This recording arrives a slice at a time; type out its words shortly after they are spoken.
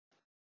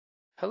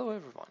Hello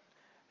everyone.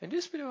 In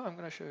this video I'm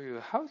going to show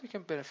you how you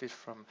can benefit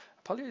from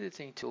poly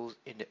editing tools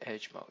in the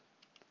edge mode.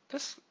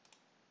 Let's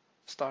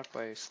start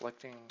by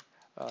selecting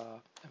a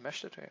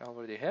mesh that I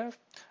already have.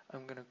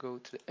 I'm going to go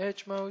to the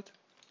edge mode.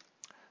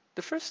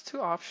 The first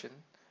two options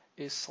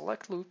is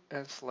select loop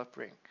and select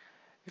ring.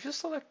 If you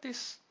select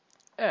this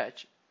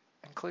edge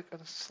and click on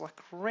select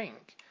ring,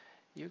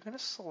 you're going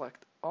to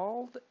select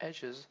all the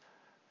edges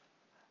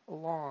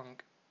along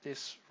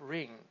this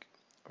ring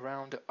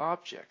around the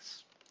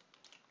objects.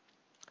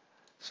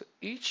 So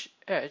each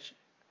edge,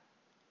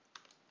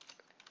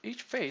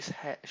 each face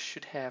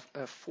should have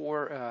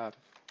four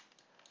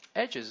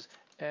edges,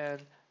 and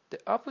the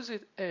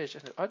opposite edge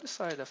on the other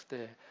side of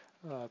the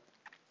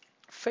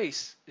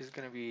face is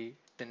going to be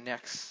the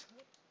next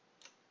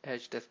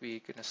edge that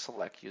we're going to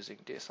select using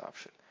this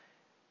option.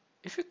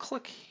 If you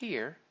click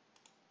here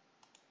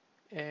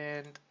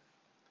and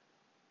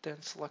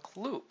then select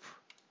loop,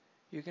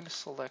 you're going to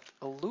select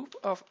a loop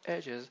of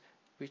edges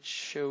which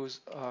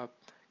shows a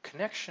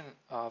connection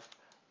of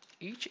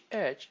each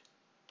edge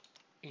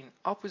in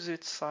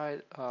opposite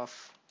side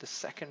of the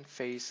second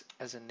face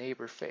as a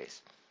neighbor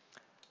face.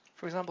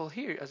 For example,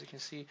 here, as you can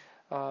see,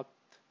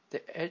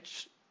 the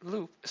edge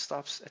loop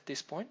stops at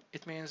this point.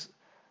 It means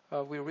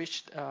we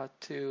reached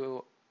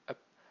to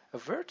a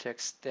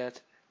vertex that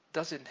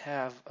doesn't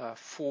have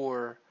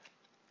four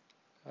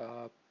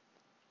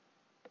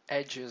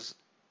edges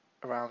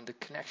around the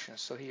connection.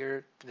 So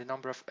here the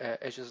number of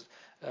edges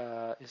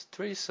is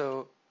 3,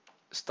 so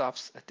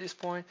stops at this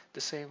point,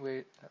 the same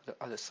way the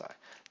other side.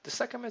 The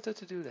second method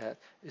to do that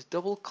is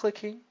double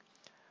clicking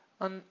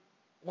on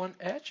one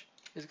edge.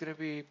 Is going to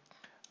be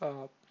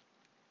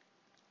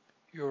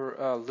your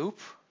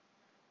loop,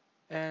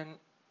 and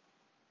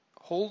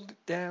hold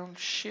down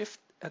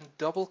shift and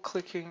double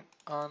clicking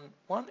on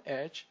one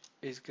edge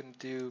is going to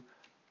do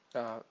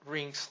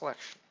ring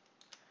selection.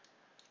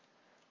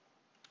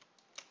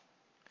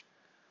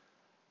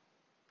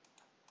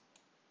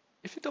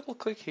 If you double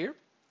click here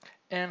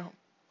and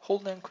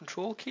hold down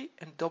control key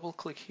and double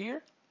click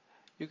here,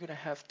 you're going to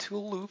have two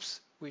loops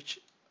which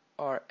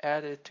are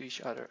added to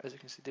each other. As you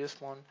can see,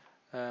 this one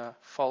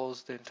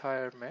follows the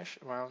entire mesh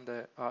around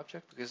the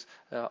object because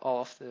all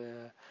of the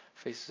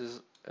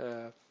faces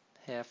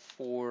have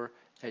four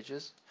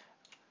edges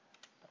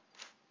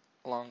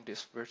along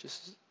these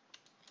vertices.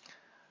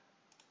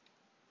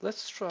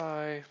 Let's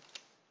try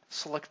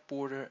select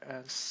border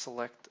and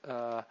select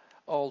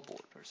all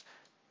borders.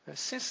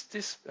 Since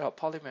this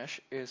polymesh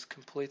is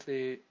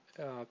completely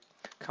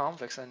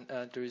convex and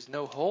there is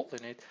no hole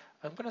in it,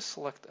 I'm going to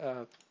select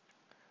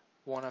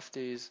one of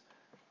these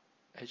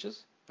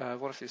edges,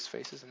 one of these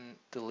faces, and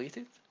delete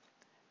it.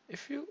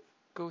 If you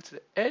go to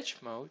the edge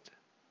mode,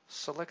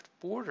 select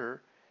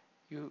border,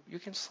 you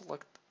can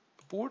select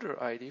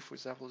border ID, for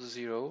example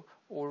 0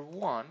 or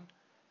 1,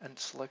 and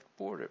select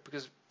border,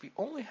 because we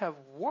only have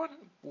one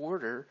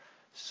border.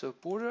 So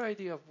border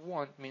ID of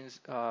 1 means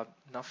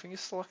nothing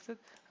is selected,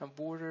 and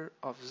border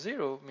of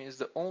 0 means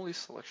the only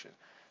selection.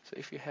 So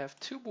if you have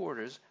two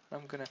borders,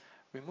 I'm going to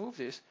remove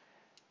this,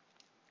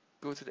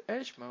 go to the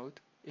edge mode.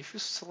 If you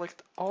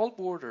select all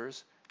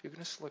borders, you're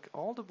going to select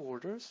all the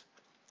borders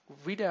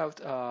without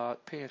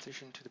paying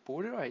attention to the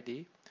border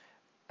ID.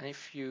 And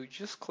if you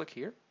just click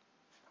here,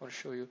 I want to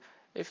show you,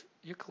 if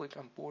you click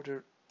on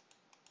border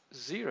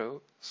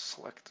 0,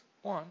 select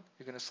 1,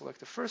 you're going to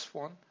select the first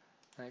one,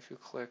 and if you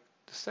click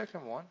the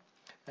second one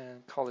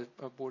and call it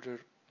border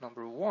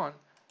number 1,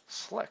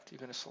 select, you're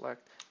going to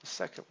select the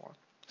second one.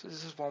 So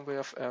this is one way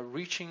of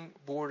reaching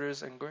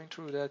borders and going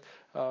through that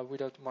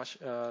without much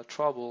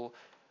trouble.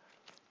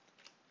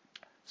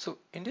 So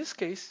in this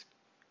case,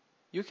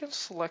 you can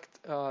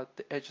select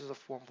the edges of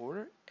one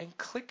border and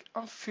click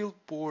on fill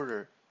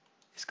border.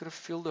 It's going to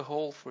fill the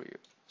hole for you.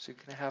 So you're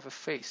going to have a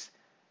face.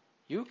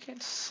 You can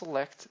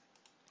select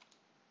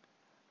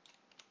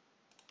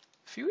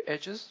a few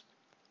edges,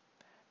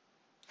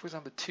 for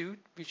example 2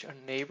 which are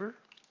neighbor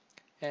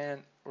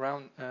and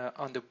around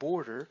on the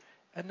border,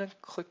 and then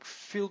click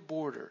fill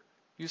border.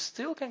 You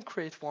still can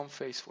create one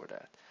face for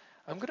that.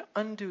 I'm going to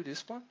undo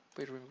this one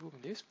by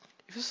removing this.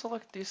 If you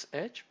select this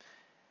edge,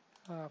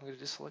 I'm going to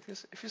deselect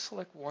this. If you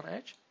select one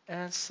edge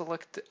and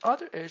select the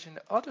other edge in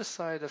the other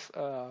side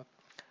of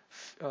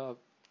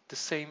the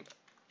same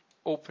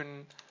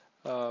open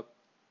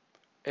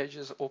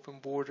edges, open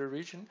border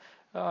region,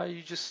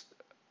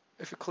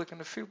 if you click on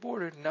the fill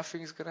border,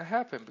 nothing is going to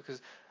happen,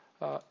 because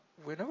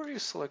whenever you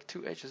select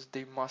two edges,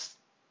 they must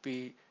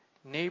be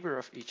neighbor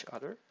of each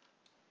other.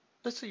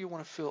 Let's say you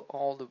want to fill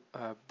all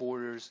the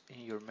borders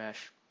in your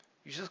mesh.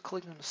 You just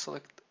click on the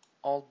select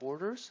all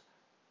borders.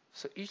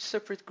 So each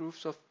separate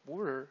groups of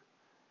border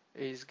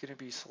is going to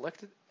be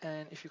selected,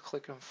 and if you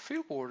click on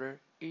fill border,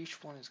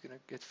 each one is going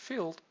to get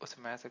filled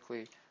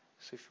automatically.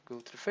 So if you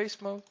go to the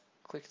face mode,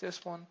 click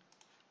this one,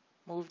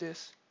 move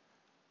this,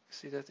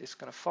 see that it's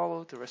going to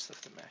follow the rest of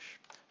the mesh.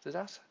 So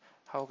that's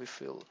how we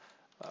fill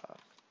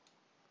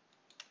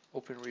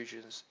open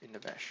regions in the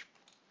mesh.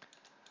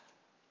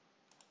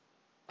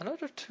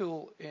 Another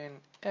tool in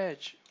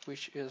Edge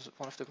which is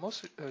one of the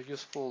most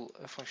useful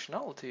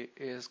functionality,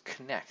 is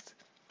connect.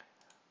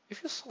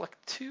 If you select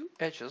two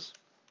edges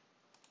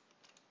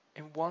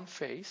in one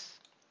face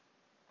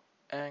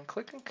and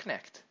click on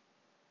connect,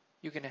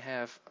 you're going to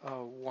have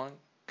one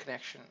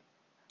connection,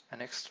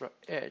 an extra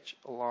edge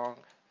along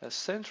the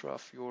center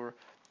of your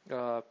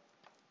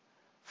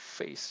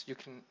face. You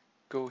can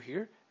go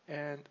here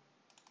and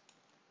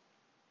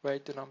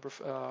write the number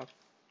of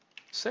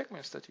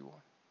segments that you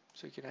want.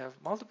 So you can have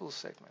multiple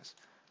segments.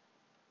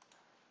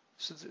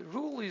 So the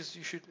rule is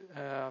you should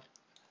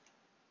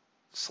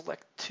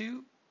select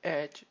two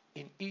edge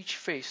in each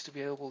face to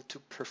be able to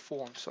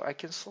perform. So I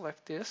can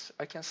select this,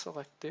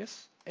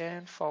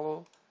 and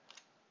follow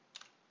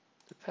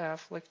the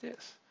path like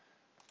this.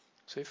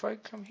 So if I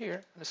come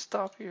here and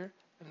stop here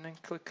and then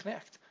click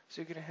connect,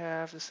 so you're going to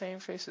have the same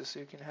faces. So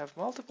you can have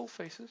multiple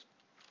faces,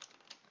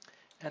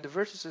 and the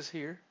vertices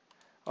here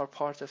are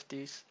part of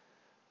these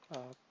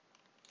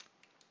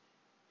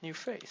new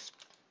face.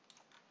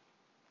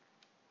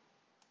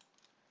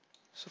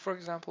 So for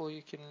example,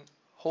 you can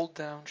hold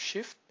down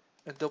shift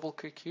and double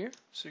click here,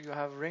 so you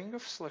have a ring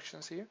of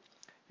selections here.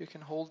 You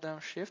can hold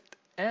down shift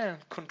and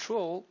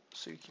control,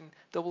 so you can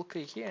double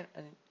click here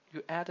and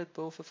you added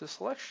both of the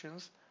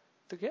selections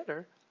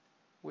together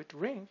with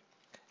ring,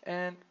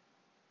 and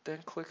then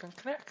click on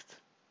connect.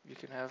 You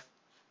can have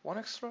one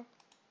extra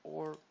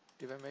or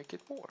even make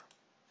it more.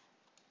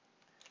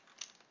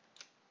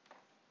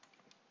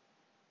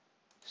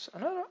 So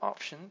another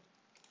option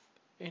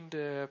in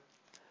the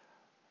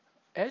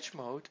edge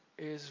mode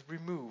is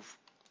remove.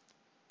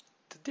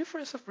 The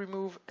difference of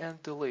remove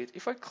and delete.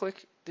 If I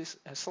click this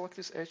and select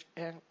this edge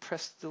and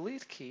press the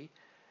delete key,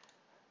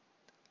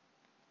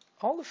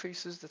 all the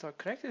faces that are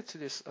connected to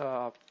this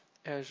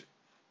edge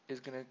is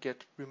going to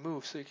get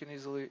removed. So you can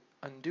easily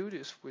undo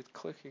this with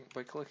clicking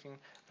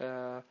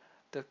the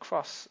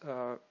cross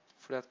for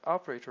that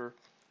operator.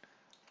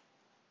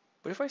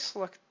 But if I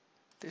select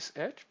this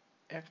edge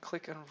and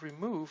click on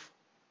remove,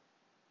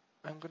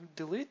 I'm going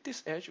to delete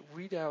this edge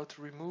without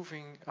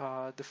removing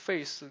the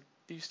face. So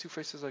these two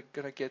faces are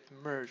going to get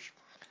merged.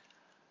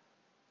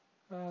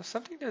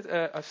 Something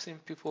that I've seen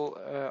people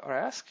are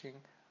asking,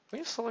 when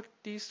you select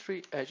these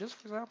three edges,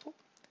 for example,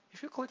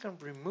 if you click on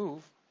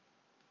remove,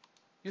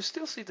 you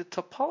still see the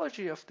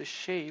topology of the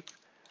shape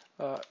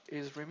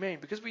is remain,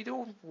 because we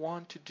don't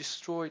want to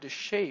destroy the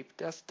shape.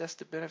 That's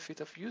the benefit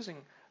of using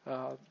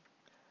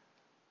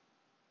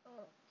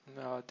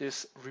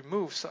this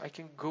remove. So I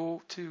can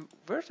go to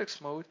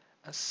vertex mode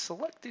and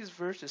select these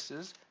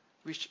vertices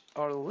which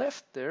are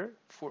left there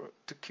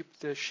to keep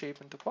the shape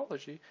and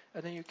topology,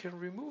 and then you can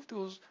remove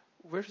those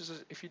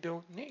vertices if you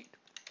don't need.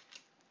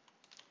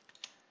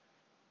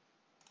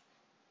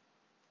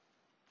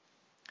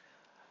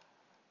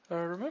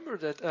 Remember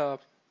that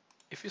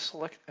if you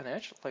select an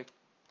edge like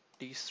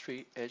these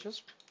three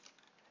edges,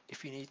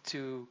 if you need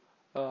to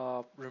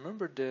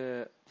remember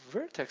the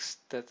vertex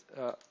that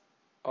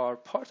are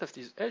part of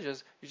these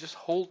edges, you just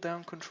hold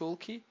down Control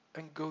key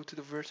and go to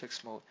the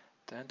vertex mode.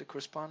 Then the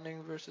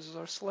corresponding vertices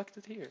are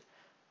selected here.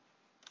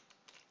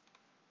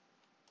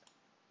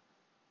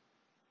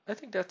 I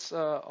think that's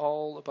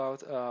all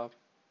about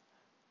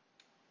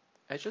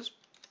edges.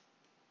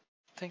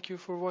 Thank you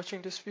for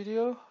watching this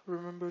video.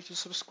 Remember to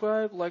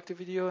subscribe, like the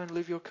video, and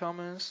leave your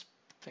comments.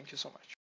 Thank you so much.